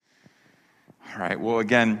right, well,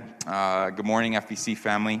 again, good morning, FBC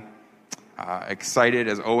family. Excited,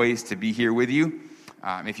 as always, to be here with you.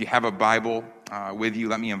 If you have a Bible with you,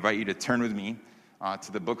 let me invite you to turn with me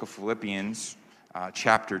to the book of Philippians,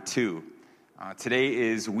 chapter 2. Today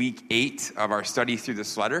is week 8 of our study through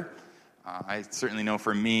this letter. I certainly know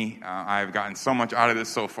for me, I've gotten so much out of this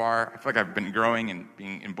so far. I feel like I've been growing and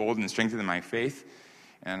being emboldened and strengthened in my faith,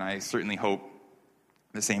 and I certainly hope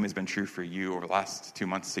the same has been true for you over the last 2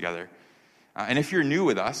 months together. And if you're new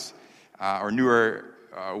with us, or newer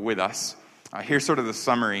with us, here's sort of the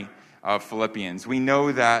summary of Philippians. We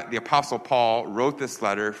know that the Apostle Paul wrote this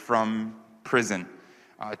letter from prison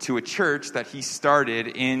to a church that he started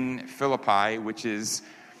in Philippi, which is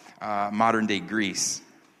modern-day Greece.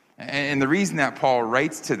 And the reason that Paul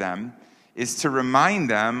writes to them is to remind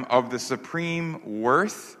them of the supreme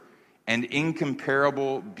worth and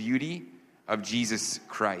incomparable beauty of Jesus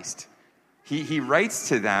Christ. He writes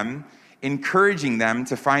to them, encouraging them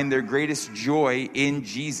to find their greatest joy in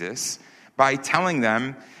Jesus by telling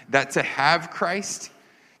them that to have Christ,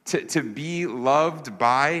 to be loved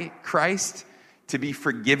by Christ, to be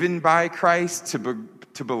forgiven by Christ,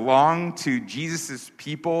 to belong to Jesus'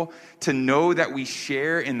 people, to know that we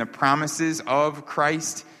share in the promises of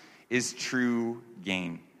Christ is true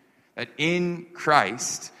gain. That in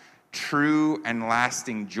Christ, true and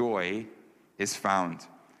lasting joy is found.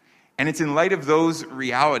 And it's in light of those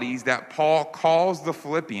realities that Paul calls the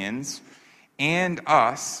Philippians and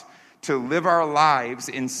us to live our lives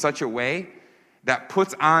in such a way that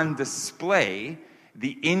puts on display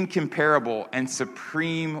the incomparable and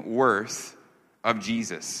supreme worth of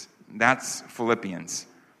Jesus. That's Philippians.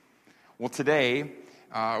 Well, today,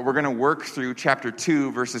 we're going to work through chapter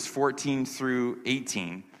 2, verses 14 through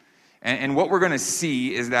 18. And what we're going to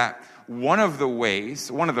see is that one of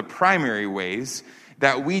the primary ways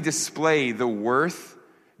that we display the worth,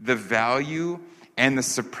 the value, and the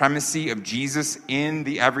supremacy of Jesus in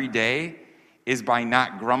the everyday is by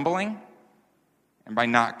not grumbling and by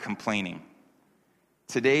not complaining.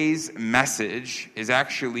 Today's message is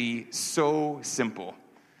actually so simple,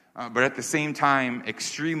 but at the same time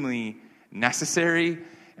extremely necessary,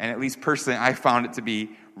 and at least personally I found it to be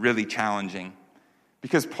really challenging.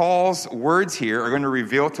 Because Paul's words here are going to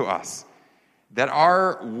reveal to us that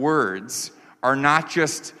our words are not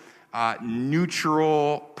just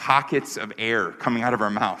neutral pockets of air coming out of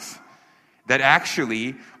our mouth. That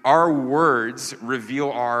actually our words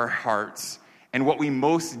reveal our hearts and what we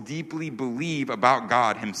most deeply believe about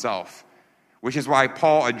God himself, which is why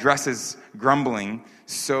Paul addresses grumbling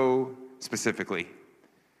so specifically.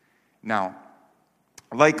 Now,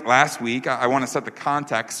 like last week, I want to set the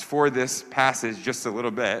context for this passage just a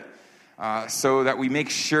little bit so that we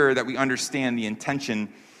make sure that we understand the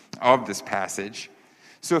intention of this passage.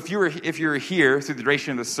 So if you're here through the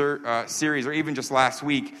duration of the series, or even just last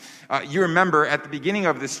week, you remember at the beginning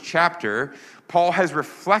of this chapter, Paul has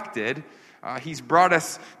reflected. He's brought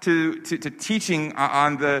us to teaching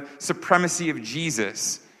on the supremacy of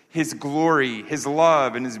Jesus, his glory, his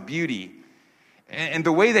love, and his beauty. And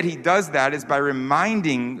the way that he does that is by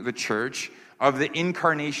reminding the church of the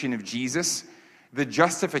incarnation of Jesus, the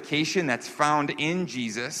justification that's found in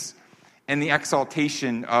Jesus, and the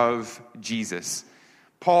exaltation of Jesus.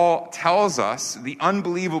 Paul tells us the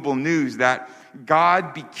unbelievable news that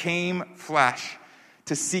God became flesh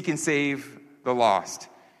to seek and save the lost.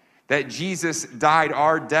 That Jesus died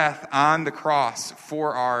our death on the cross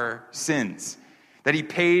for our sins. That he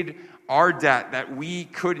paid our debt that we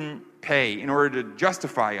couldn't pay in order to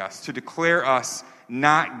justify us, to declare us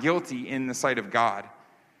not guilty in the sight of God.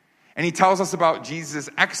 And he tells us about Jesus'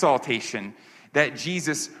 exaltation, that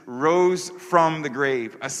Jesus rose from the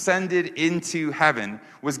grave, ascended into heaven,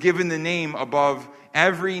 was given the name above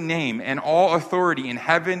every name, and all authority in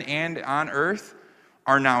heaven and on earth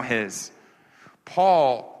are now his.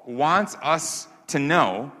 Paul wants us to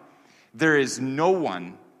know there is no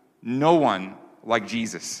one like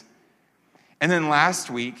Jesus. And then last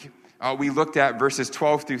week, we looked at verses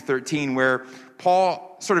 12 through 13, where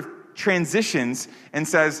Paul sort of transitions and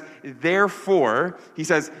says, therefore,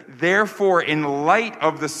 in light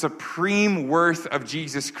of the supreme worth of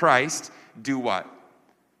Jesus Christ, do what?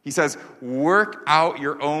 He says, work out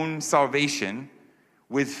your own salvation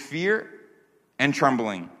with fear and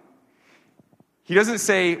trembling. He doesn't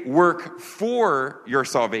say work for your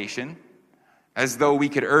salvation as though we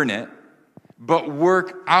could earn it, but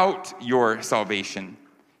work out your salvation.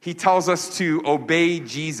 He tells us to obey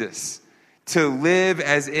Jesus, to live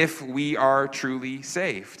as if we are truly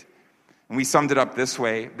saved. And we summed it up this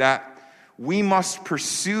way, that we must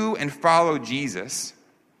pursue and follow Jesus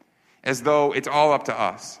as though it's all up to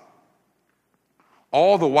us.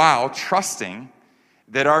 all the while trusting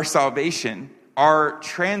that our salvation, our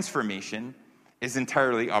transformation, is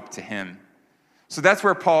entirely up to him. So that's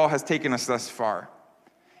where Paul has taken us thus far.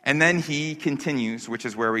 And then he continues, which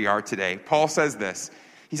is where we are today. Paul says this.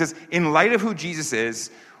 He says, in light of who Jesus is,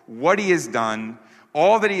 what he has done,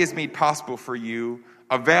 all that he has made possible for you,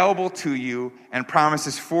 available to you, and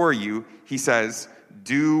promises for you, he says,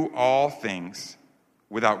 do all things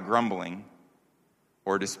without grumbling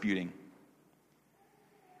or disputing.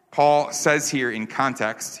 Paul says here in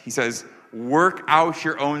context, he says, work out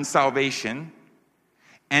your own salvation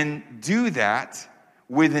and do that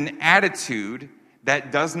with an attitude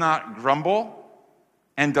that does not grumble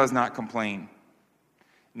and does not complain.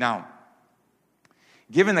 Now,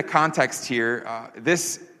 given the context here,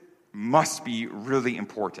 this must be really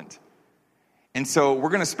important. And so we're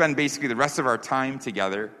going to spend basically the rest of our time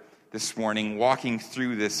together this morning walking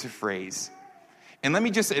through this phrase. And let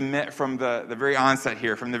me just admit from the very onset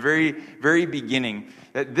here, from the very, very beginning,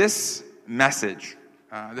 that this message,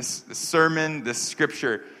 this sermon, this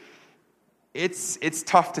scripture, it's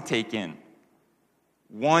tough to take in.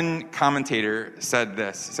 One commentator said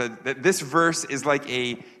that this verse is like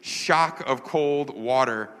a shock of cold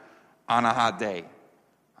water on a hot day.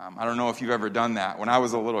 I don't know if you've ever done that. When I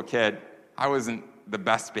was a little kid, I wasn't the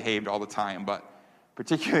best behaved all the time, but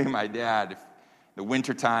particularly my dad, the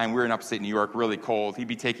wintertime, we were in upstate New York, really cold. He'd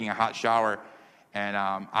be taking a hot shower, and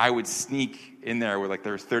I would sneak in there with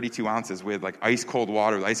there was 32 ounces with ice cold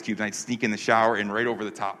water with ice cubes, and I'd sneak in the shower and right over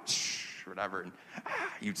the top, whatever, and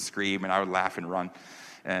you'd scream, and I would laugh and run.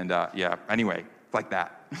 And anyway, like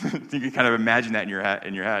that. You can kind of imagine that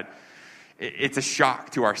in your head. It's a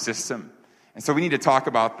shock to our system. And so we need to talk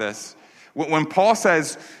about this. When Paul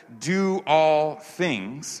says, do all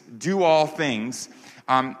things,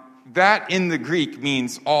 that in the Greek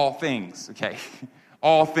means all things, okay?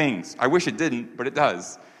 All things. I wish it didn't, but it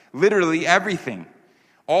does. Literally everything.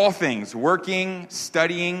 All things. Working,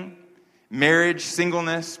 studying, marriage,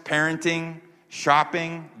 singleness, parenting,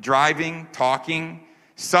 shopping, driving, talking,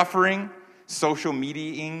 suffering, social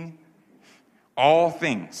mediaing, all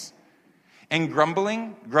things. And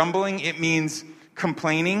grumbling, it means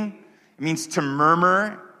complaining. It means to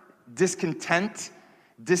murmur, discontent,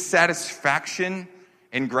 dissatisfaction,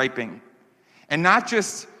 and griping. And not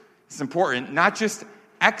just, it's important, not just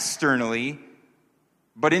externally,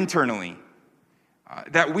 but internally.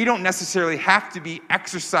 That we don't necessarily have to be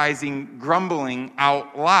exercising grumbling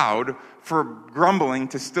out loud for grumbling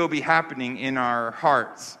to still be happening in our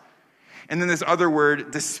hearts. And then this other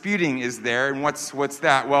word, disputing, is there. And what's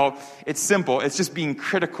that? Well, it's simple. It's just being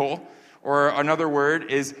critical. Or another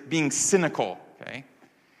word is being cynical. Okay?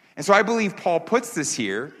 And so I believe Paul puts this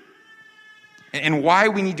here. And why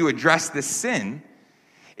we need to address this sin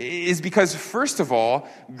is because, first of all,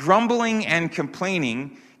 grumbling and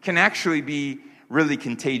complaining can actually be really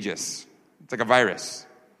contagious. It's like a virus.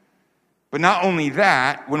 But not only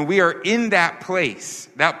that, when we are in that place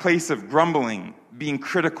of grumbling, being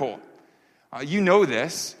critical, you know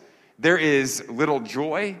this, there is little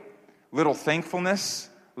joy, little thankfulness,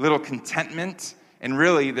 little contentment, and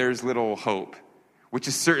really there's little hope, which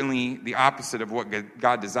is certainly the opposite of what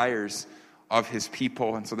God desires of his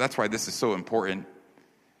people. And so that's why this is so important.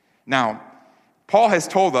 Now, Paul has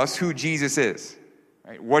told us who Jesus is,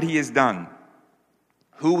 right? What he has done,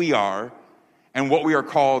 who we are, and what we are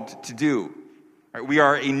called to do. Right? We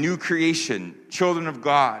are a new creation, children of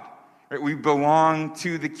God. Right? We belong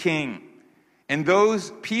to the King. And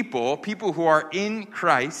those people who are in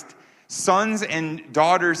Christ, sons and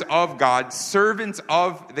daughters of God, servants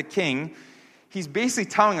of the King, he's basically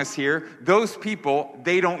telling us here, those people,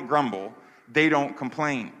 they don't grumble, they don't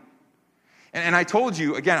complain. And I told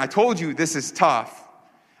you this is tough,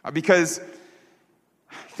 because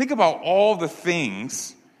think about all the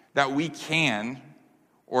things that we can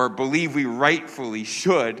or believe we rightfully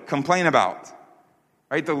should complain about.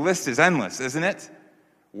 Right? The list is endless, isn't it?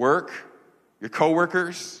 Work, your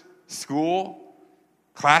coworkers, school,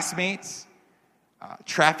 classmates,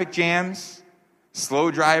 traffic jams,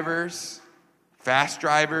 slow drivers, fast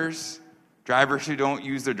drivers, drivers who don't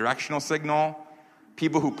use their directional signal,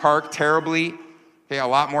 people who park terribly. Okay, a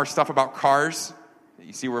lot more stuff about cars.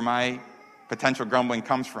 You see where my potential grumbling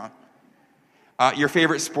comes from. Your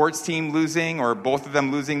favorite sports team losing, or both of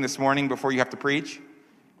them losing this morning before you have to preach.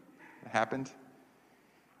 That happened.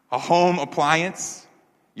 A home appliance,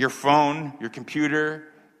 your phone, your computer,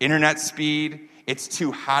 internet speed. It's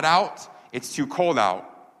too hot out. It's too cold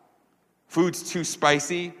out. Food's too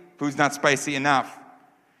spicy. Food's not spicy enough.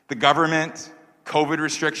 The government, COVID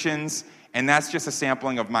restrictions, and that's just a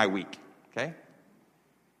sampling of my week. Okay?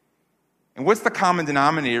 And what's the common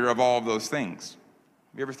denominator of all of those things?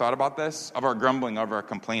 Have you ever thought about this? Of our grumbling, of our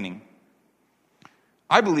complaining?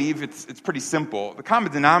 I believe it's pretty simple. The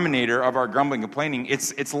common denominator of our grumbling and complaining,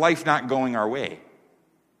 it's life not going our way.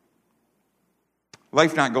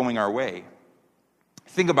 Life not going our way.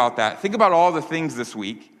 Think about that. Think about all the things this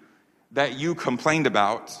week that you complained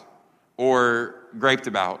about or griped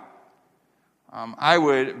about. I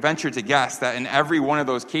would venture to guess that in every one of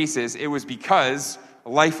those cases, it was because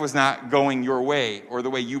life was not going your way or the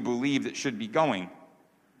way you believed it should be going.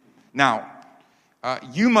 Now,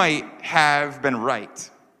 you might have been right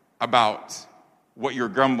about what you're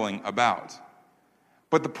grumbling about.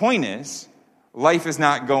 But the point is, life is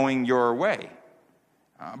not going your way.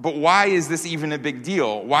 But why is this even a big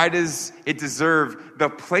deal? Why does it deserve the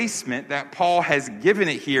placement that Paul has given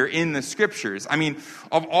it here in the Scriptures? I mean,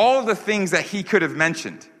 of all the things that he could have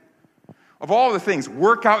mentioned, of all the things,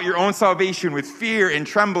 work out your own salvation with fear and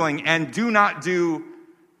trembling, and do not do,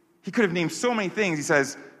 he could have named so many things. He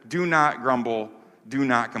says, do not grumble, do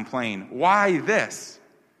not complain. Why this?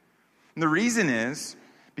 And the reason is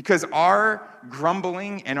because our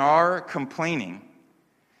grumbling and our complaining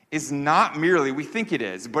is not merely, we think it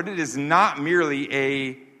is, but it is not merely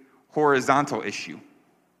a horizontal issue,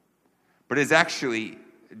 but is actually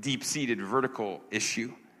a deep-seated vertical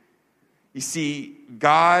issue. You see,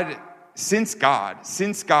 since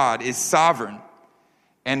God is sovereign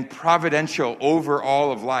and providential over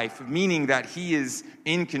all of life, meaning that he is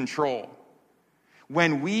in control,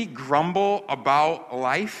 when we grumble about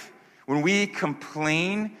life, when we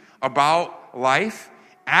complain about life,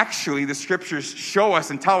 actually, the Scriptures show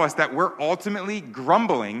us and tell us that we're ultimately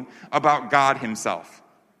grumbling about God himself.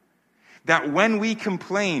 That when we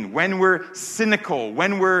complain, when we're cynical,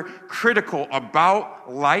 when we're critical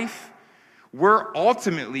about life, we're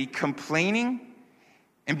ultimately complaining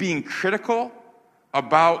and being critical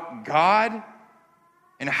about God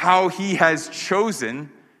and how he has chosen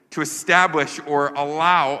to establish or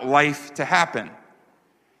allow life to happen.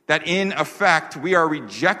 That in effect, we are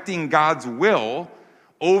rejecting God's will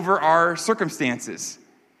over our circumstances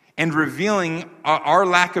and revealing our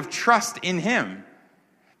lack of trust in him.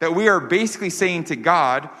 That we are basically saying to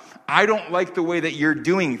God, I don't like the way that you're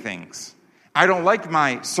doing things. I don't like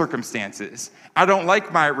my circumstances. I don't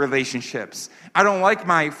like my relationships. I don't like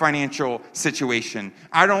my financial situation.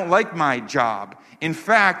 I don't like my job. In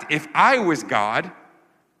fact, if I was God,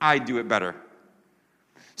 I'd do it better.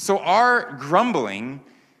 So our grumbling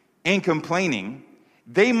and complaining,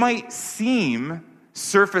 they might seem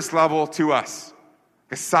surface level to us,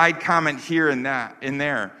 a side comment here and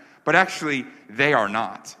there, but actually they are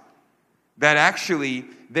not. That actually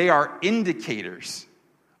they are indicators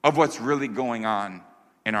of what's really going on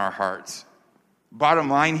in our hearts. Bottom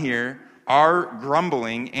line here, our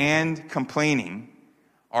grumbling and complaining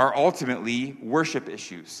are ultimately worship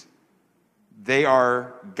issues. They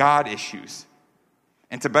are God issues.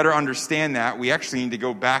 And to better understand that, we actually need to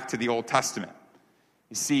go back to the Old Testament.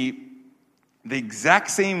 You see, the exact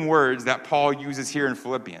same words that Paul uses here in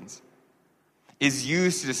Philippians is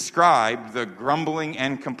used to describe the grumbling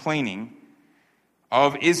and complaining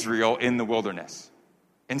of Israel in the wilderness.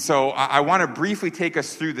 And so I want to briefly take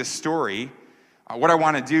us through this story. What I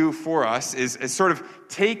want to do for us is sort of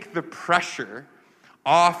take the pressure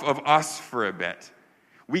off of us for a bit.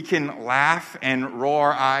 We can laugh and roll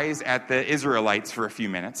our eyes at the Israelites for a few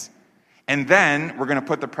minutes, and then we're going to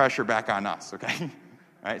put the pressure back on us, okay? All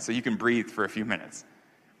right, so you can breathe for a few minutes.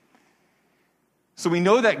 So we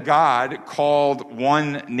know that God called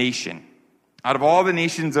one nation. Out of all the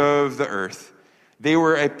nations of the earth, they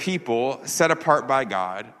were a people set apart by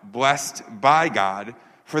God, blessed by God,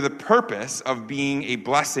 for the purpose of being a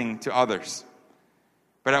blessing to others.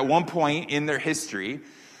 But at one point in their history,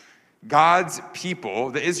 God's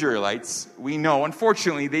people, the Israelites, we know,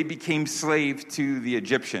 unfortunately, they became slaves to the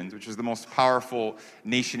Egyptians, which was the most powerful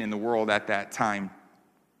nation in the world at that time.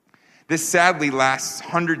 This sadly lasts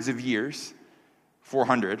hundreds of years,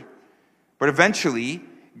 400, but eventually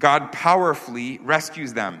God powerfully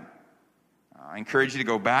rescues them. I encourage you to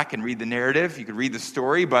go back and read the narrative. You could read the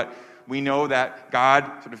story, but we know that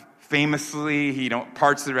God sort of famously, he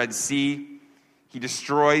parts the Red Sea. He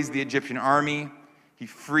destroys the Egyptian army. He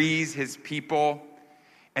frees his people.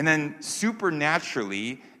 And then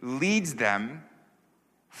supernaturally leads them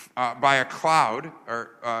by a cloud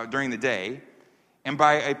during the day and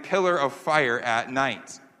by a pillar of fire at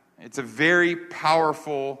night. It's a very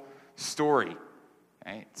powerful story.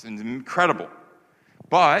 Right? It's incredible.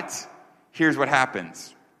 But here's what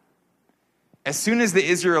happens. As soon as the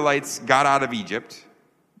Israelites got out of Egypt,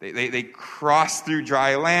 they crossed through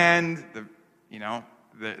dry land.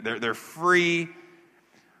 They're free.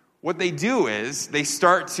 what they do is they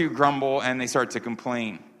start to grumble and they start to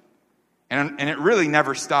complain. And it really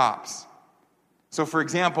never stops. So, for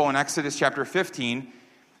example, in Exodus chapter 15,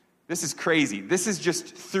 this is crazy. This is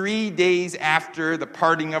just 3 days after the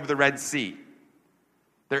parting of the Red Sea.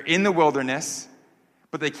 They're in the wilderness,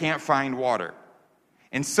 but they can't find water.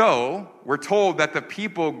 And so, we're told that the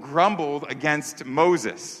people grumbled against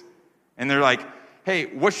Moses. And they're like, hey,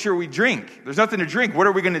 what should we drink? There's nothing to drink. What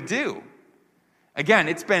are we going to do? Again,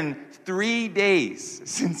 it's been 3 days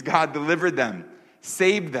since God delivered them,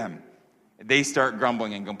 saved them. They start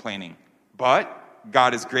grumbling and complaining. But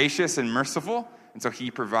God is gracious and merciful, and so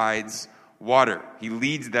he provides water. He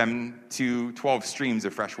leads them to 12 streams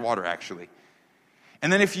of fresh water, actually.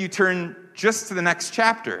 And then if you turn just to the next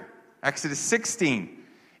chapter, Exodus 16,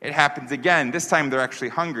 it happens again. This time they're actually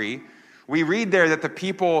hungry. We read there that the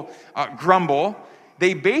people grumble.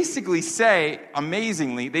 They basically say,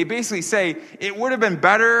 amazingly, it would have been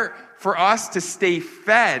better for us to stay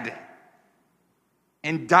fed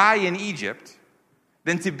and die in Egypt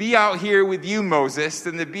than to be out here with you, Moses,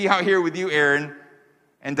 than to be out here with you, Aaron,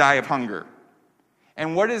 and die of hunger.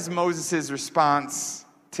 And what is Moses' response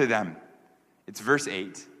to them? It's verse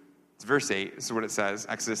 8. This is what it says,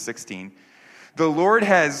 Exodus 16. The Lord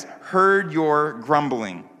has heard your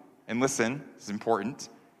grumbling. And listen, this is important.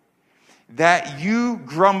 That you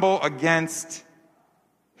grumble against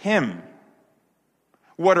him.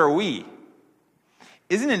 What are we?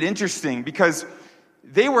 Isn't it interesting? Because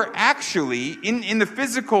they were actually, in the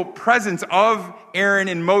physical presence of Aaron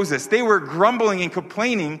and Moses, they were grumbling and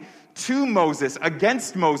complaining to Moses,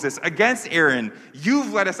 against Aaron.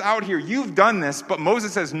 You've let us out here. You've done this. But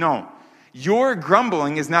Moses says, no, your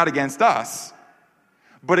grumbling is not against us,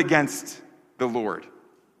 but against the Lord.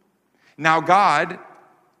 Now God,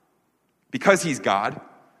 because he's God,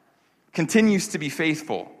 continues to be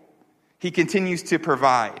faithful. He continues to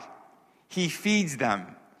provide. He feeds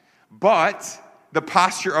them. But the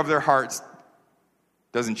posture of their hearts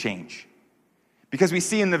doesn't change. Because we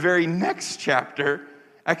see in the very next chapter,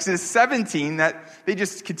 Exodus 17, that they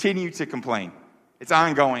just continue to complain. It's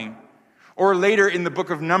ongoing. Or later in the book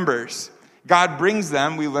of Numbers, God brings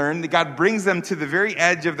them, we learn, that God brings them to the very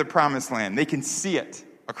edge of the promised land. They can see it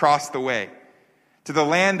across the way. To the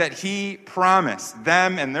land that he promised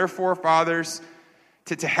them and their forefathers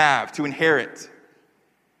to inherit.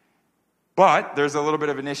 But there's a little bit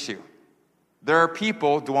of an issue. There are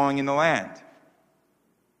people dwelling in the land.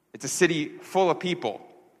 It's a city full of people.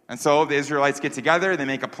 And so the Israelites get together, they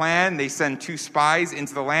make a plan, they send 2 spies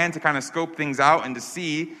into the land to kind of scope things out and to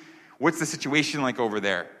see what's the situation like over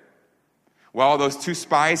there. Well, those 2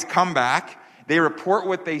 spies come back, they report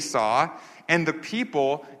what they saw, and the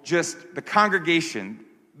people the congregation,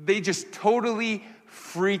 they just totally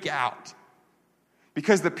freak out.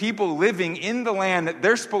 Because the people living in the land that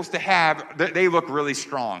they're supposed to have, they look really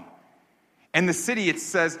strong. And the city, it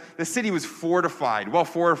says, the city was well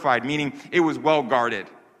fortified, meaning it was well guarded.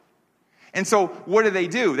 And so what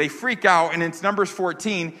do? They freak out, and in Numbers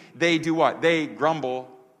 14, they do what? They grumble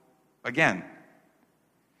again.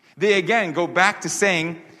 They again go back to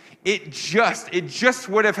saying, it just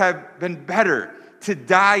would have been better to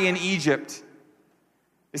die in Egypt.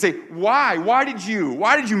 They say, why? Why did you,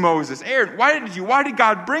 Moses? Aaron, why did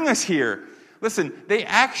God bring us here? Listen, they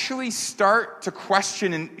actually start to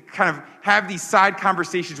question and kind of have these side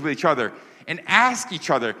conversations with each other and ask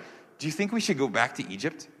each other, do you think we should go back to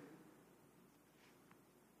Egypt?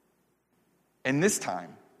 And this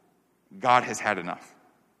time, God has had enough.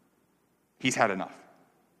 He's had enough.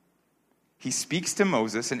 He speaks to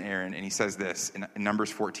Moses and Aaron, and he says this in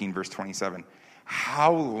Numbers 14, verse 27.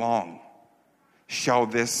 How long shall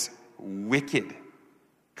this wicked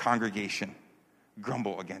congregation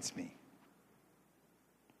grumble against me?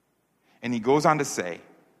 And he goes on to say,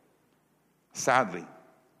 sadly,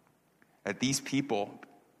 that these people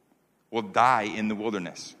will die in the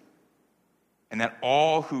wilderness, and that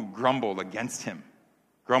all who grumbled against him,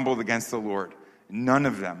 grumbled against the Lord, none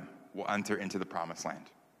of them will enter into the promised land.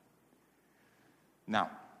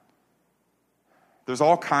 Now, there's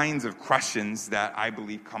all kinds of questions that I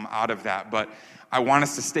believe come out of that, but I want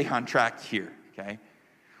us to stay on track here, okay?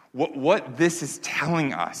 What this is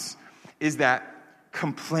telling us is that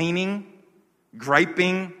complaining,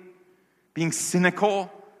 griping, being cynical,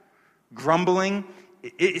 grumbling,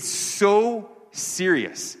 it's so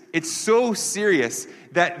serious. It's so serious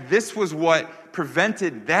that this was what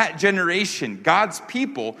prevented that generation, God's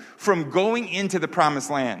people, from going into the promised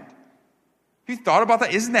land. Have you thought about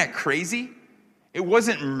that? Isn't that crazy? It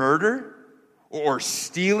wasn't murder or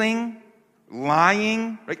stealing,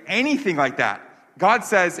 lying, like anything like that. God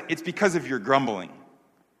says it's because of your grumbling.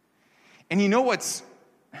 And you know what's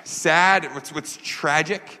sad, what's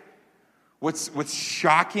tragic, what's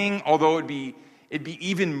shocking, although it'd be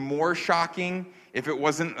even more shocking if it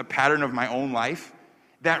wasn't a pattern of my own life,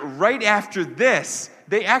 that right after this,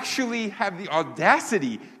 they actually have the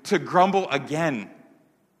audacity to grumble again.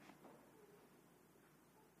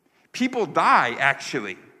 People die,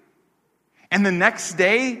 actually. And the next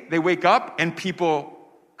day, they wake up and people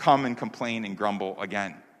come and complain and grumble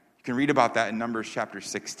again. You can read about that in Numbers chapter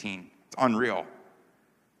 16. It's unreal.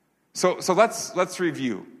 So let's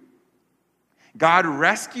review. God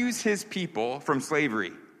rescues his people from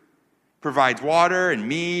slavery, provides water and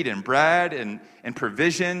meat and bread and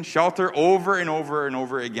provision, shelter over and over and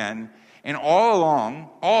over again. And all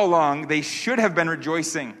along, they should have been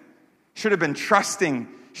rejoicing, should have been trusting,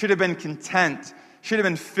 should have been content, should have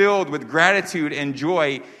been filled with gratitude and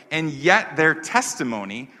joy. And yet their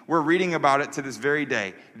testimony, we're reading about it to this very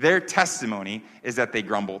day, their testimony is that they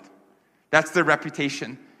grumbled. That's their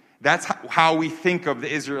reputation. That's how we think of the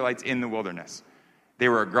Israelites in the wilderness. They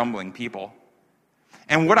were a grumbling people.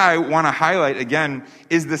 And what I want to highlight again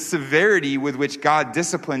is the severity with which God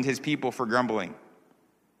disciplined his people for grumbling,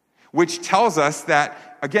 which tells us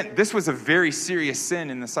that, again, this was a very serious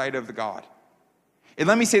sin in the sight of the God. And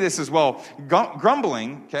let me say this as well.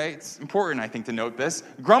 Grumbling, okay, it's important, I think, to note this.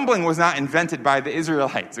 Grumbling was not invented by the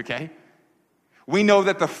Israelites, okay? We know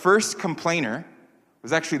that the first complainer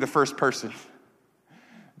was actually the first person.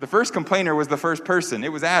 The first complainer was the first person.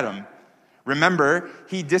 It was Adam. Remember,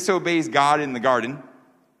 he disobeys God in the garden,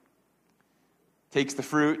 takes the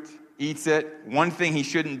fruit, eats it. One thing he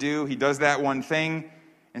shouldn't do, he does that one thing.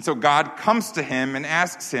 And so God comes to him and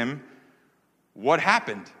asks him, what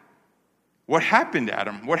happened? What happened,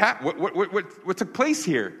 Adam? What took place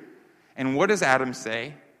here? And what does Adam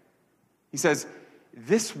say? He says,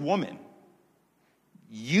 this woman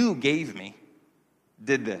you gave me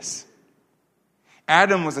did this.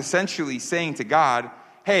 Adam was essentially saying to God,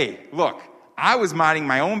 hey, look, I was minding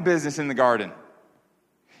my own business in the garden.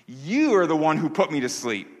 You are the one who put me to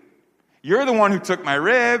sleep. You're the one who took my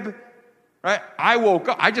rib, right?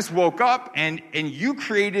 I just woke up and you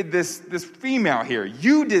created this female here.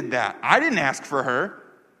 You did that. I didn't ask for her.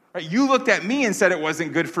 Right? You looked at me and said it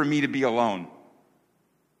wasn't good for me to be alone.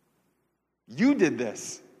 You did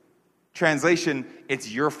this. Translation, it's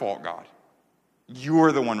your fault, God.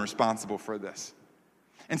 You're the one responsible for this.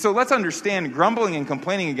 And so let's understand grumbling and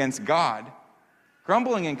complaining against God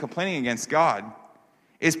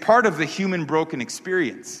is part of the human broken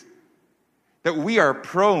experience. That we are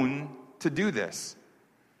prone to do this.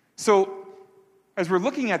 So as we're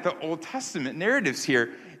looking at the Old Testament narratives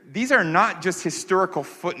here, these are not just historical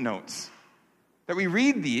footnotes. That we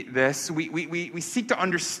read this, we seek to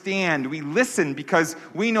understand, we listen because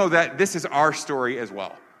we know that this is our story as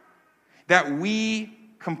well. That we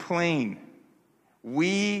complain.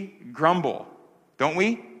 We grumble, don't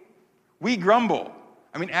we? We grumble.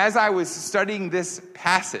 I mean, as I was studying this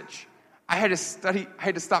passage, I had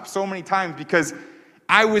to stop so many times because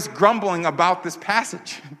I was grumbling about this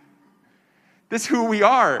passage. This is who we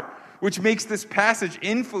are, which makes this passage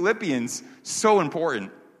in Philippians so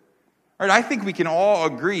important. Right, I think we can all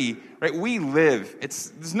agree, right?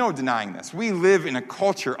 There's no denying this. We live in a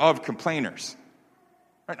culture of complainers.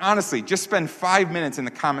 Right, honestly, just spend 5 minutes in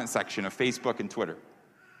the comment section of Facebook and Twitter.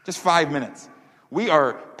 Just 5 minutes. We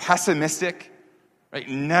are pessimistic, right?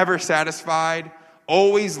 Never satisfied,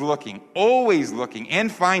 always looking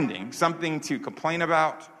and finding something to complain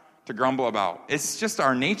about, to grumble about. It's just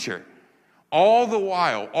our nature. All the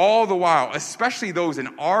while, especially those in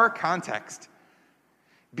our context,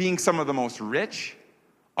 being some of the most rich,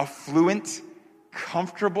 affluent,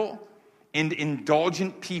 comfortable, and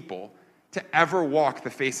indulgent people to ever walk the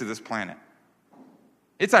face of this planet.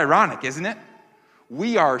 It's ironic, isn't it?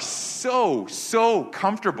 We are so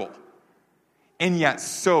comfortable and yet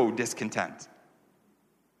so discontent.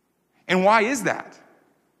 And why is that?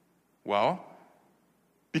 Well,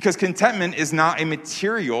 because contentment is not a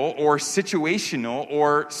material or situational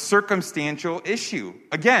or circumstantial issue.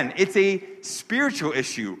 Again, it's a spiritual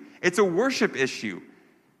issue. It's a worship issue.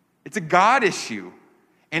 It's a God issue.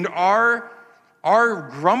 And our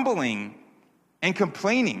grumbling and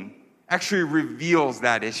complaining actually reveals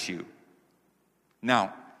that issue.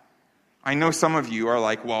 Now, I know some of you are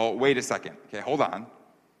like, well, wait a second. Okay, hold on.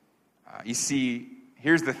 You see,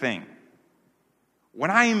 here's the thing. When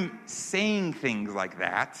I'm saying things like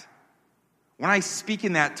that, when I speak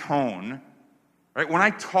in that tone, right, when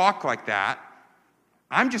I talk like that,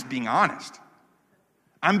 I'm just being honest.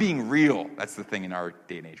 I'm being real. That's the thing in our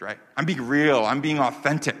day and age, right? I'm being real. I'm being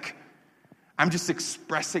authentic. I'm just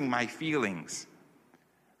expressing my feelings.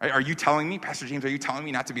 Right? Are you telling me, Pastor James, are you telling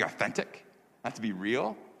me not to be authentic? not to be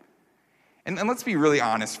real. And let's be really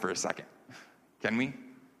honest for a second. Can we?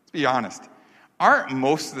 Let's be honest. Aren't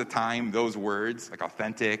most of the time those words, like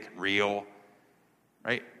authentic, real,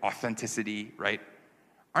 right? Authenticity, right?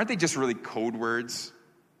 Aren't they just really code words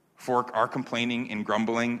for our complaining and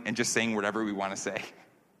grumbling and just saying whatever we want to say?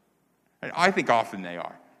 I think often they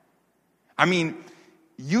are. I mean,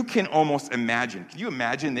 you can almost imagine. Can you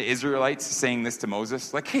imagine the Israelites saying this to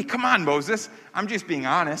Moses? Like, hey, come on, Moses. I'm just being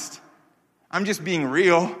honest. I'm just being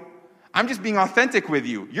real. I'm just being authentic with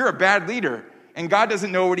you. You're a bad leader, and God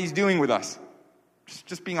doesn't know what he's doing with us.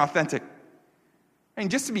 Just being authentic.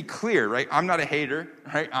 And just to be clear, right, I'm not a hater,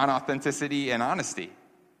 right, on authenticity and honesty.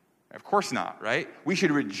 Of course not, right? We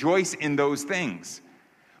should rejoice in those things.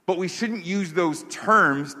 But we shouldn't use those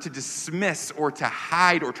terms to dismiss or to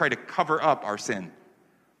hide or try to cover up our sin.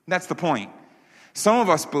 That's the point. Some of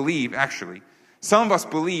us believe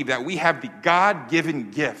that we have the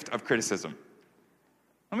God-given gift of criticism.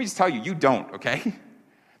 Let me just tell you, you don't, okay?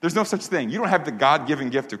 There's no such thing. You don't have the God-given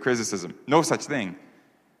gift of criticism. No such thing.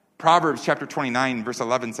 Proverbs chapter 29, verse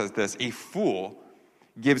 11 says this, a fool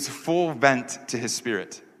gives full vent to his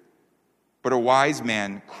spirit, but a wise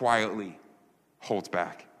man quietly holds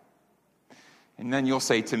back. And then you'll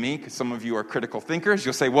say to me, because some of you are critical thinkers,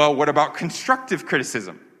 you'll say, well, what about constructive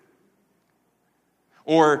criticism?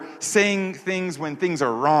 Or saying things when things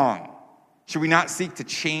are wrong. Should we not seek to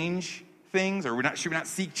change things? Or should we not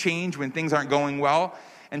seek change when things aren't going well?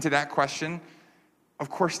 And to that question, of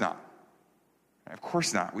course not. Of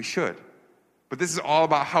course not. We should. But this is all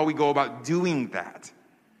about how we go about doing that.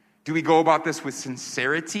 Do we go about this with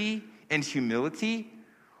sincerity and humility?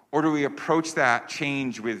 Or do we approach that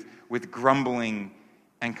change with grumbling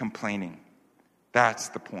and complaining? That's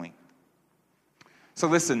the point. So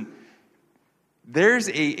listen, there's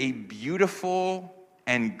a beautiful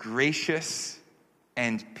and gracious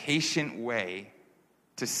and patient way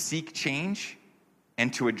to seek change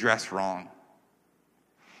and to address wrong.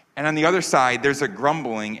 And on the other side, there's a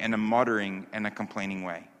grumbling and a muttering and a complaining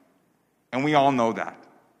way. And we all know that.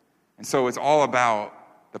 And so it's all about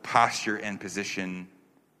the posture and position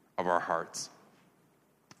of our hearts.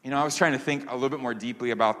 I was trying to think a little bit more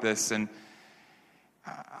deeply about this, and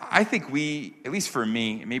I think we, at least for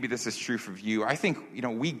me, maybe this is true for you, I think,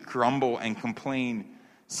 we grumble and complain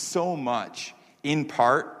so much, in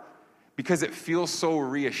part, because it feels so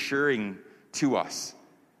reassuring to us,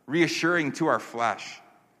 reassuring to our flesh,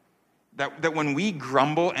 that when we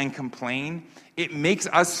grumble and complain, it makes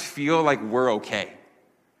us feel like we're okay,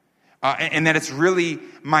 and that it's really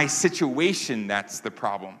my situation that's the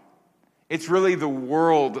problem. It's really the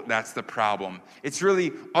world that's the problem. It's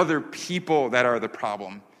really other people that are the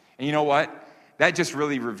problem. And you know what? That just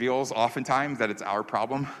really reveals oftentimes that it's our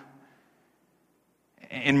problem.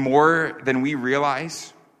 And more than we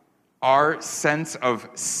realize, our sense of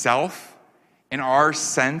self and our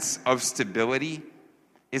sense of stability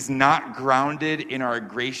is not grounded in our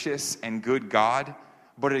gracious and good God,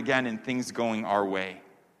 but again in things going our way,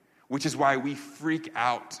 which is why we freak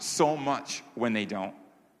out so much when they don't.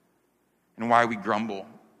 And why we grumble,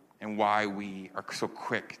 and why we are so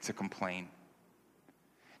quick to complain.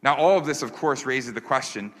 Now, all of this, of course, raises the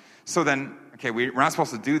question, so then, okay, we're not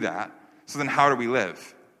supposed to do that, so then how do we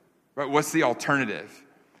live? Right? What's the alternative?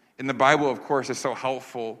 And the Bible, of course, is so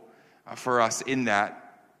helpful for us in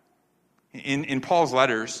that. In Paul's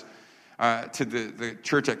letters to the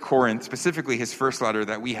church at Corinth, specifically his first letter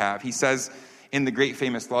that we have, he says in the great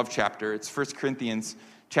famous love chapter, it's 1 Corinthians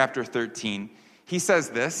chapter 13, he says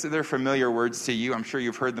this, they're familiar words to you, I'm sure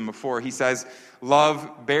you've heard them before. He says,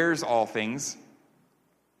 love bears all things,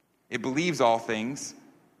 it believes all things,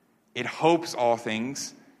 it hopes all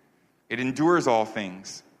things, it endures all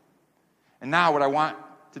things. And now what I want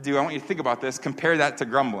to do, I want you to think about this, compare that to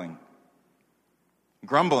grumbling.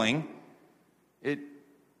 Grumbling,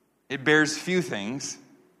 it bears few things.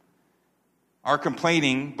 Our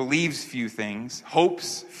complaining believes few things,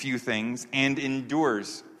 hopes few things, and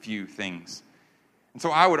endures few things. And so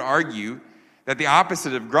I would argue that the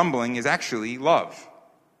opposite of grumbling is actually love.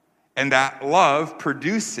 And that love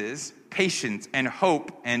produces patience and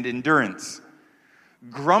hope and endurance.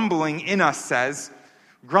 Grumbling in us,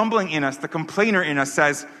 the complainer in us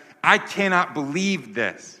says, I cannot believe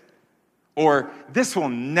this. Or this will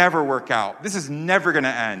never work out. This is never going to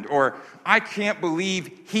end. Or I can't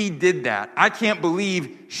believe he did that. I can't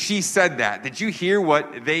believe she said that. Did you hear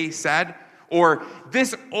what they said? Or,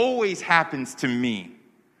 this always happens to me.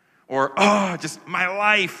 Or, just my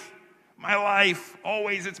life,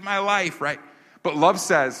 always it's my life, right? But love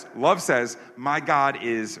says, my God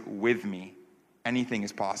is with me. Anything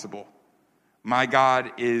is possible. My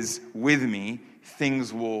God is with me.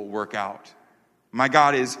 Things will work out. My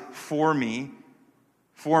God is for me.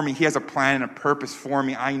 For me. He has a plan and a purpose for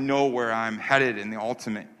me. I know where I'm headed in the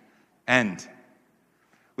ultimate end.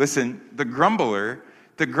 Listen, the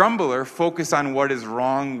grumbler focuses on what is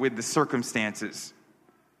wrong with the circumstances.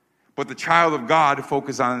 But the child of God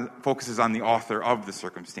focuses on the author of the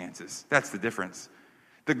circumstances. That's the difference.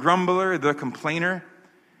 The grumbler, the complainer,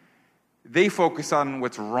 they focus on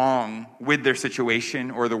what's wrong with their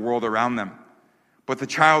situation or the world around them. But the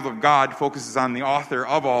child of God focuses on the author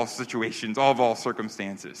of all situations, of all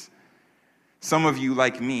circumstances. Some of you,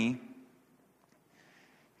 like me,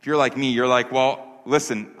 if you're like me, you're like, well,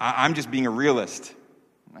 listen, I'm just being a realist.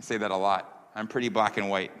 I say that a lot. I'm pretty black and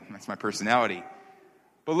white. That's my personality.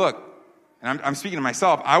 But look, and I'm speaking to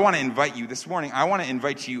myself, I want to invite you this morning, I want to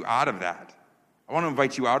invite you out of that. I want to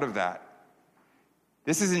invite you out of that.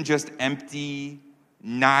 This isn't just empty,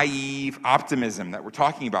 naive optimism that we're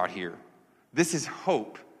talking about here. This is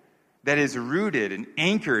hope that is rooted and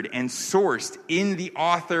anchored and sourced in the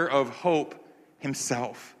author of hope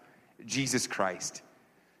himself, Jesus Christ.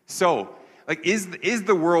 So, is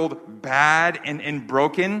the world bad and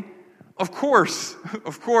broken? Of course,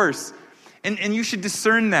 of course. And you should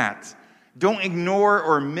discern that. Don't ignore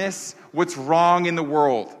or miss what's wrong in the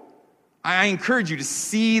world. I encourage you to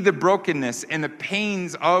see the brokenness and the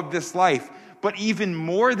pains of this life. But even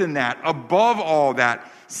more than that, above all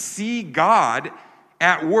that, see God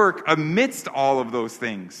at work amidst all of those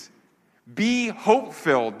things. Be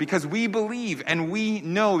hope-filled because we believe and we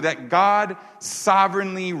know that God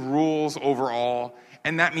sovereignly rules over all,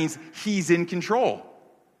 and that means he's in control.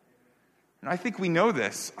 And I think we know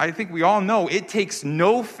this. I think we all know it takes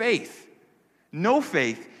no faith,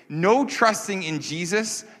 no trusting in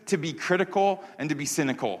Jesus to be critical and to be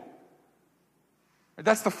cynical.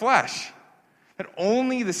 That's the flesh. That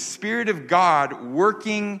only the Spirit of God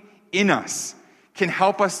working in us can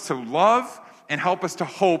help us to love and help us to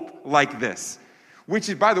hope like this. Which,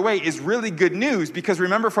 is, by the way, is really good news because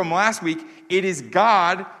remember from last week, it is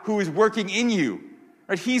God who is working in you.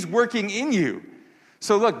 Right? He's working in you.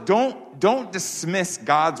 So look, don't dismiss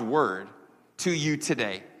God's word to you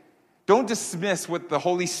today. Don't dismiss what the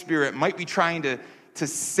Holy Spirit might be trying to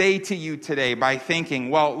say to you today by thinking,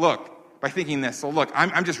 this. Well, look,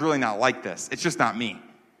 I'm just really not like this. It's just not me.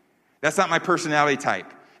 That's not my personality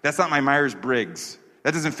type. That's not my Myers-Briggs.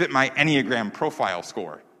 That doesn't fit my Enneagram profile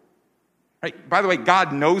score. Right? By the way,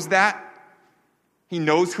 God knows that. He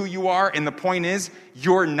knows who you are. And the point is,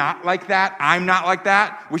 you're not like that. I'm not like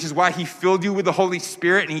that, which is why he filled you with the Holy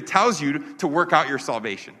Spirit and he tells you to work out your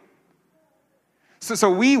salvation.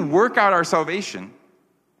 So we work out our salvation.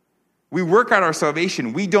 We work out our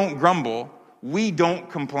salvation. We don't grumble. We don't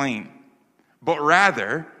complain. But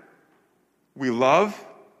rather, we love,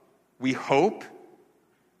 we hope,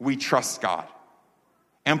 we trust God.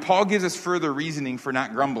 And Paul gives us further reasoning for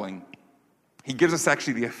not grumbling. He gives us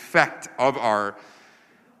actually the effect of our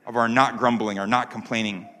not grumbling, our not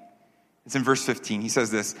complaining. It's in verse 15. He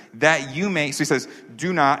says this, that you may, so he says,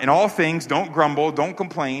 do not, in all things, don't grumble, don't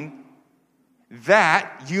complain,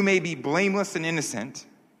 that you may be blameless and innocent,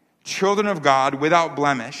 children of God without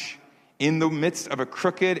blemish, in the midst of a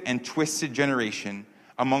crooked and twisted generation,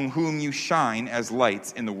 among whom you shine as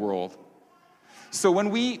lights in the world. So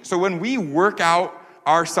when we work out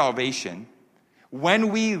our salvation, when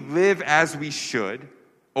we live as we should,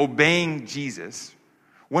 obeying Jesus,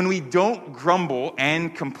 when we don't grumble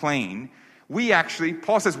and complain, we actually,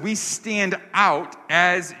 Paul says, we stand out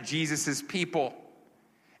as Jesus' people.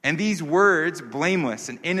 And these words, blameless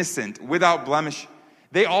and innocent, without blemish,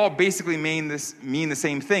 they all basically mean the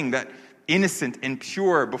same thing, that innocent and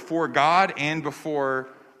pure before God and before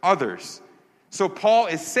others. So Paul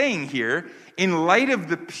is saying here, in light of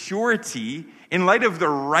the purity, in light of the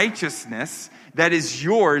righteousness that is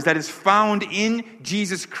yours, that is found in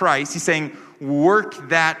Jesus Christ, he's saying, work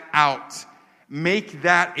that out. Make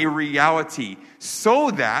that a reality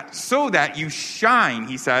so that you shine,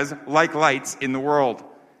 he says, like lights in the world.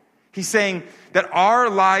 He's saying that our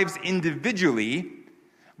lives individually,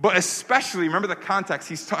 but especially, remember the context,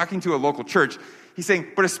 he's talking to a local church. He's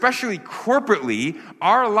saying, but especially corporately,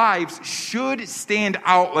 our lives should stand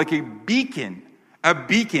out like a beacon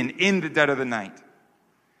in the dead of the night.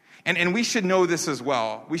 And we should know this as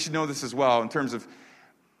well. We should know this as well in terms of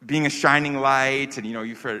being a shining light. And,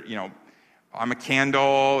 you've heard, I'm a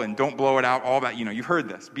candle and don't blow it out, all that. You've heard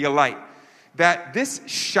this. Be a light. That this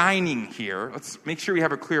shining here, let's make sure we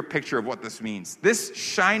have a clear picture of what this means. This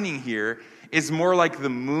shining here is more like the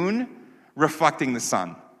moon reflecting the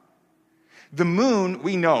sun. The moon,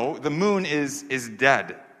 we know, the moon is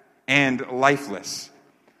dead and lifeless.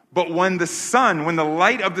 But when the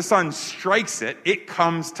light of the sun strikes it, it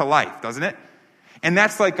comes to life, doesn't it? And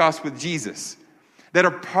that's like us with Jesus. That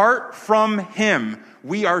apart from him,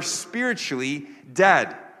 we are spiritually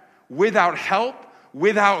dead, without help,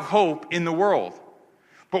 without hope in the world.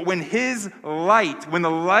 But when his light, when the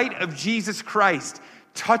light of Jesus Christ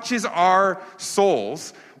touches our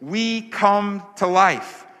souls, we come to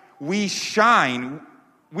life. We shine.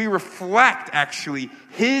 We reflect, actually,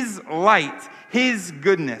 his light, his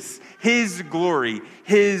goodness, his glory,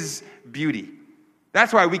 his beauty.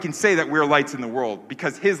 That's why we can say that we're lights in the world,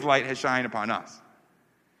 because his light has shined upon us.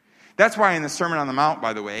 That's why in the Sermon on the Mount,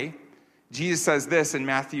 by the way, Jesus says this in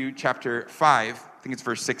Matthew chapter 5, I think it's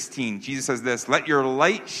verse 16. Jesus says this, "Let your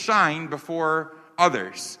light shine before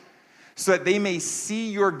others, so that they may see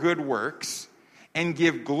your good works and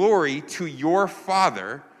give glory to your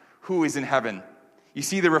Father who is in heaven." You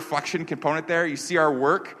see the reflection component there? You see our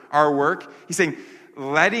work? He's saying,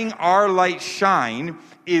 letting our light shine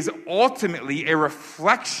is ultimately a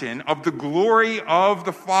reflection of the glory of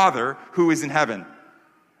the Father who is in heaven.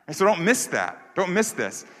 And so don't miss that. Don't miss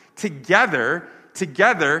this. Together,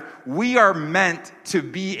 we are meant to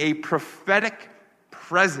be a prophetic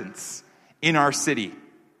presence in our city,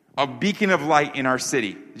 a beacon of light in our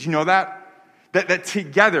city. Did you know that? That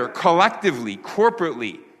together, collectively,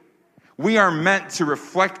 corporately, we are meant to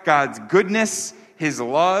reflect God's goodness, his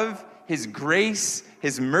love, his grace,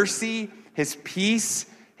 his mercy, his peace,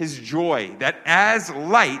 his joy. That as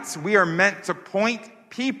lights, we are meant to point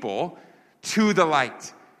people to the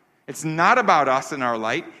light. It's not about us and our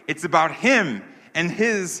light. It's about him and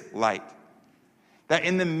his light. That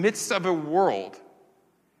in the midst of a world,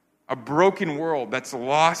 a broken world that's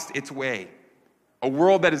lost its way, a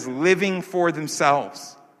world that is living for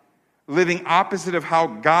themselves, living opposite of how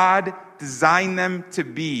God designed them to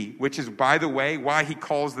be, which is, by the way, why he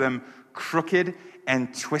calls them crooked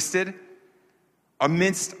and twisted.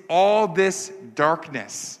 Amidst all this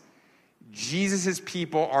darkness, Jesus'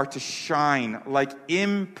 people are to shine like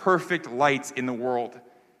imperfect lights in the world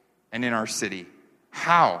and in our city.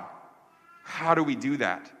 How? How do we do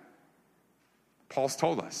that? Paul's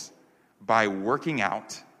told us, by working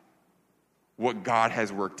out what God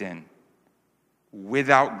has worked in,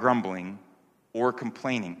 without grumbling or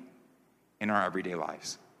complaining in our everyday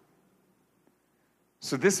lives.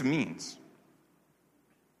 So this means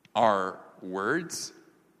our words,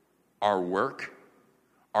 our work,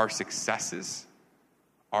 our successes,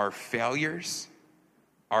 our failures,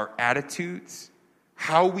 our attitudes,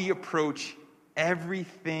 how we approach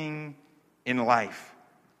everything in life,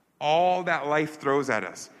 all that life throws at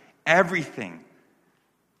us, everything,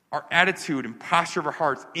 our attitude and posture of our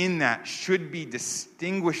hearts in that should be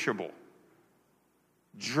distinguishable,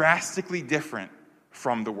 drastically different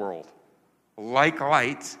from the world, like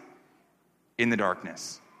light in the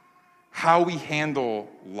darkness. How we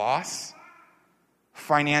handle loss,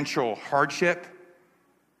 financial hardship,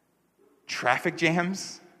 traffic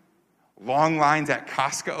jams, long lines at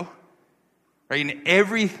Costco, right? And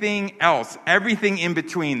everything else, everything in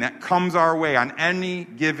between that comes our way on any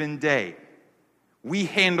given day. We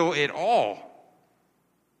handle it all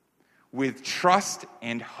with trust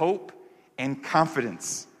and hope and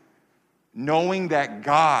confidence, knowing that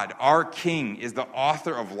God, our King, is the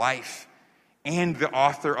author of life and the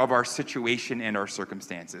author of our situation and our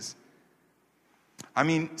circumstances. I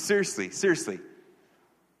mean, seriously. Just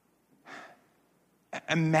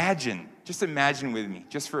imagine with me,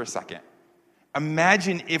 just for a second.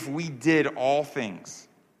 Imagine if we did all things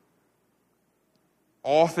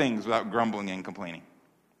without grumbling and complaining.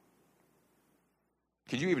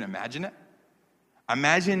 Could you even imagine it?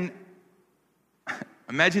 Imagine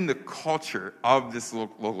the culture of this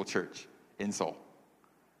local church in Seoul,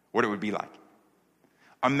 what it would be like.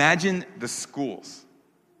 Imagine the schools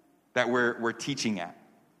that we're teaching at,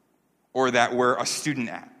 or that we're a student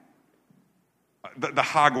at, the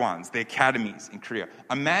hagwons, the academies in Korea.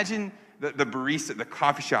 Imagine the barista, the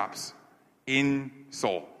coffee shops in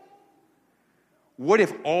Seoul. What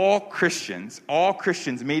if all Christians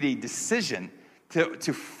made a decision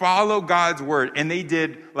to follow God's word, and they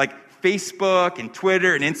did like Facebook and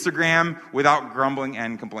Twitter and Instagram without grumbling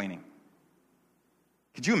and complaining?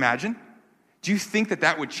 Could you imagine? Do you think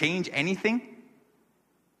that would change anything?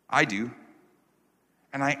 I do.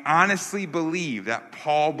 And I honestly believe that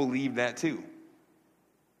Paul believed that too.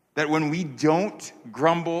 That when we don't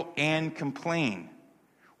grumble and complain,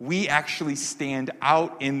 we actually stand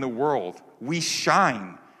out in the world. We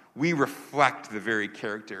shine. We reflect the very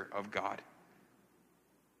character of God.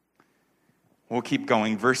 We'll keep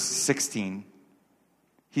going. Verse 16.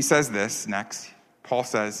 He says this next. Paul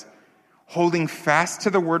says, holding fast to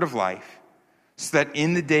the word of life, so that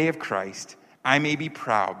in the day of Christ I may be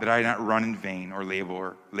proud that I not run in vain or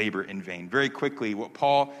labor in vain. Very quickly, what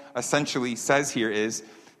Paul essentially says here is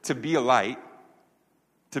to be a light,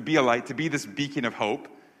 to be this beacon of hope,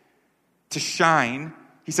 to shine.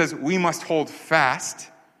 He says we must hold fast,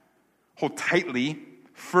 hold tightly,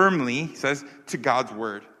 firmly, he says, to God's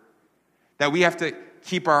word. That we have to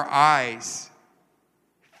keep our eyes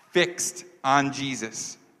fixed on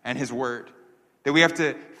Jesus and his word. That we have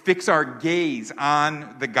to fix our gaze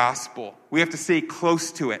on the gospel. We have to stay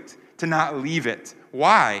close to it, to not leave it.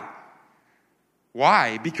 Why?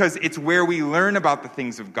 Why? Because it's where we learn about the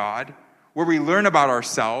things of God, where we learn about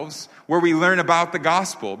ourselves, where we learn about the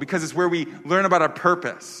gospel, because it's where we learn about our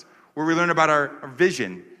purpose, where we learn about our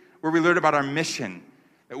vision, where we learn about our mission.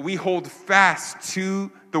 That we hold fast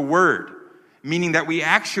to the word, meaning that we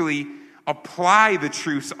actually apply the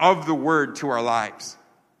truths of the word to our lives.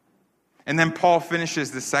 And then Paul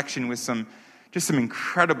finishes this section with some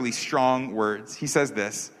incredibly strong words. He says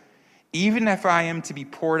this, even if I am to be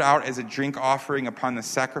poured out as a drink offering upon the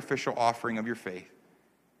sacrificial offering of your faith,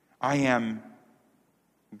 I am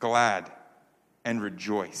glad and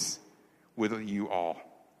rejoice with you all.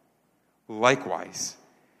 Likewise,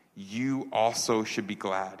 you also should be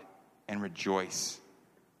glad and rejoice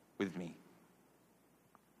with me.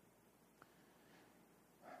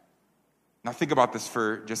 Now think about this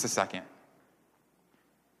for just a second.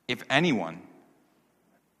 If anyone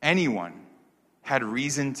had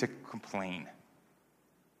reason to complain,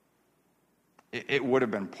 it would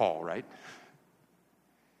have been Paul, right?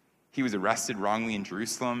 He was arrested wrongly in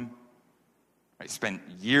Jerusalem. Right? Spent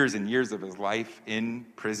years and years of his life in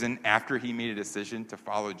prison after he made a decision to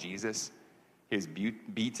follow Jesus. He was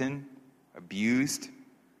beaten, abused,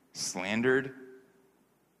 slandered.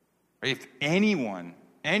 Right? If anyone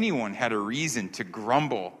had a reason to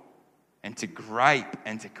grumble and to gripe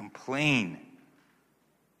and to complain,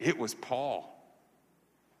 it was Paul.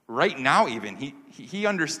 Right now even, he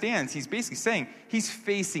understands. He's basically saying he's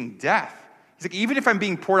facing death. He's like, even if I'm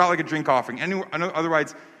being poured out like a drink offering,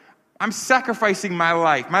 otherwise, I'm sacrificing my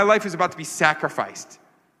life. My life is about to be sacrificed.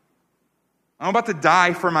 I'm about to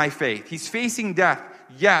die for my faith. He's facing death.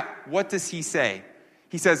 Yet, what does he say?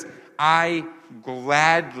 He says, I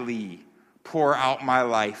gladly pour out my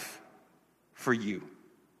life for you.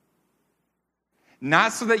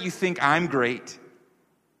 Not so that you think I'm great,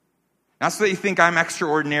 not so that you think I'm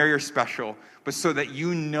extraordinary or special, but so that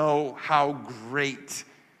you know how great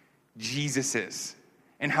Jesus is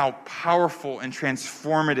and how powerful and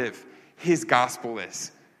transformative his gospel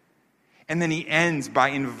is. And then he ends by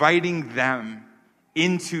inviting them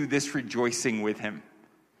into this rejoicing with him.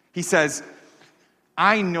 He says,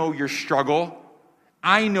 I know your struggle.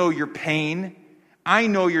 I know your pain. I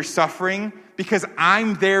know your suffering because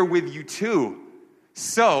I'm there with you too.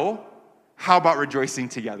 So, how about rejoicing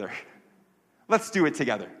together? Let's do it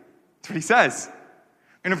together. That's what he says.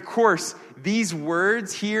 And of course, these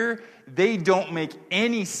words here, they don't make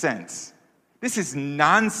any sense. This is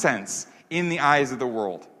nonsense in the eyes of the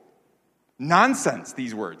world. Nonsense,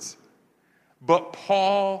 these words. But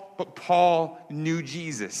Paul knew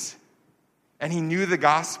Jesus. And he knew the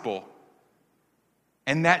gospel.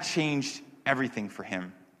 And that changed everything for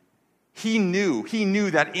him. He knew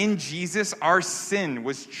that in Jesus, our sin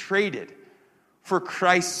was traded for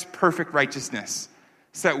Christ's perfect righteousness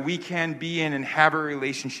so that we can be in and have a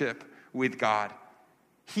relationship with God.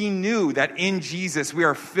 He knew that in Jesus, we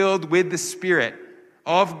are filled with the Spirit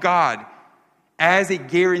of God as a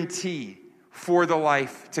guarantee for the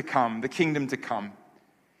life to come, the kingdom to come.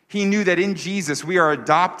 He knew that in Jesus, we are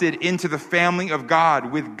adopted into the family of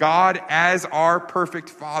God with God as our perfect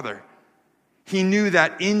Father. He knew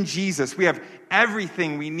that in Jesus, we have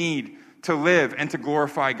everything we need to live and to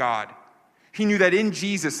glorify God. He knew that in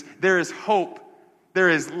Jesus, there is hope, there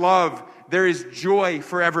is love, there is joy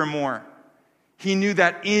forevermore. He knew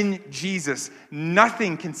that in Jesus,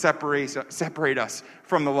 nothing can separate us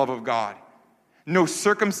from the love of God. No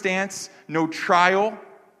circumstance, no trial,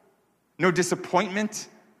 no disappointment,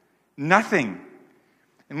 nothing.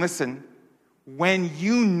 And listen, when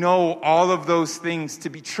you know all of those things to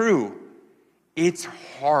be true, it's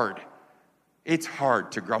hard. It's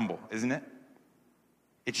hard to grumble, isn't it?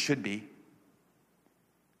 It should be.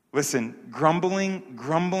 Listen,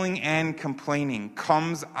 grumbling and complaining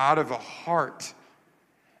comes out of a heart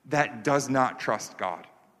that does not trust God.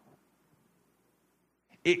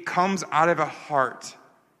 It comes out of a heart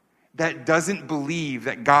that doesn't believe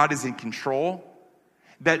that God is in control,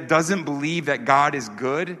 that doesn't believe that God is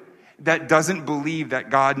good, that doesn't believe that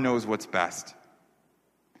God knows what's best.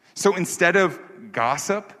 So instead of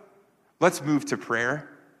gossip, let's move to prayer.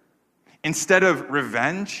 Instead of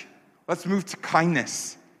revenge, let's move to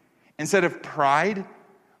kindness. Instead of pride,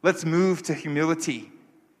 let's move to humility.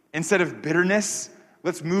 Instead of bitterness,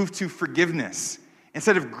 let's move to forgiveness.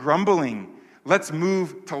 Instead of grumbling, let's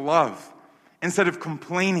move to love. Instead of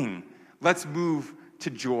complaining, let's move to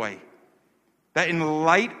joy. That in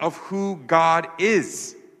light of who God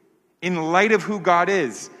is,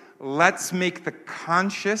 let's make the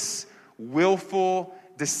conscious, willful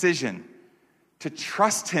decision to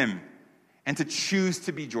trust him and to choose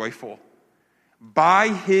to be joyful. By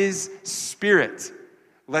his Spirit,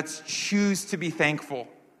 let's choose to be thankful.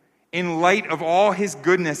 In light of all his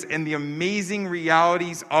goodness and the amazing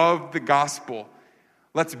realities of the gospel,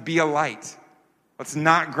 let's be a light. Let's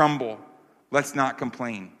not grumble. Let's not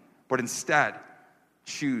complain. But instead,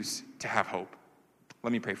 choose to have hope.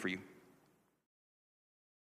 Let me pray for you.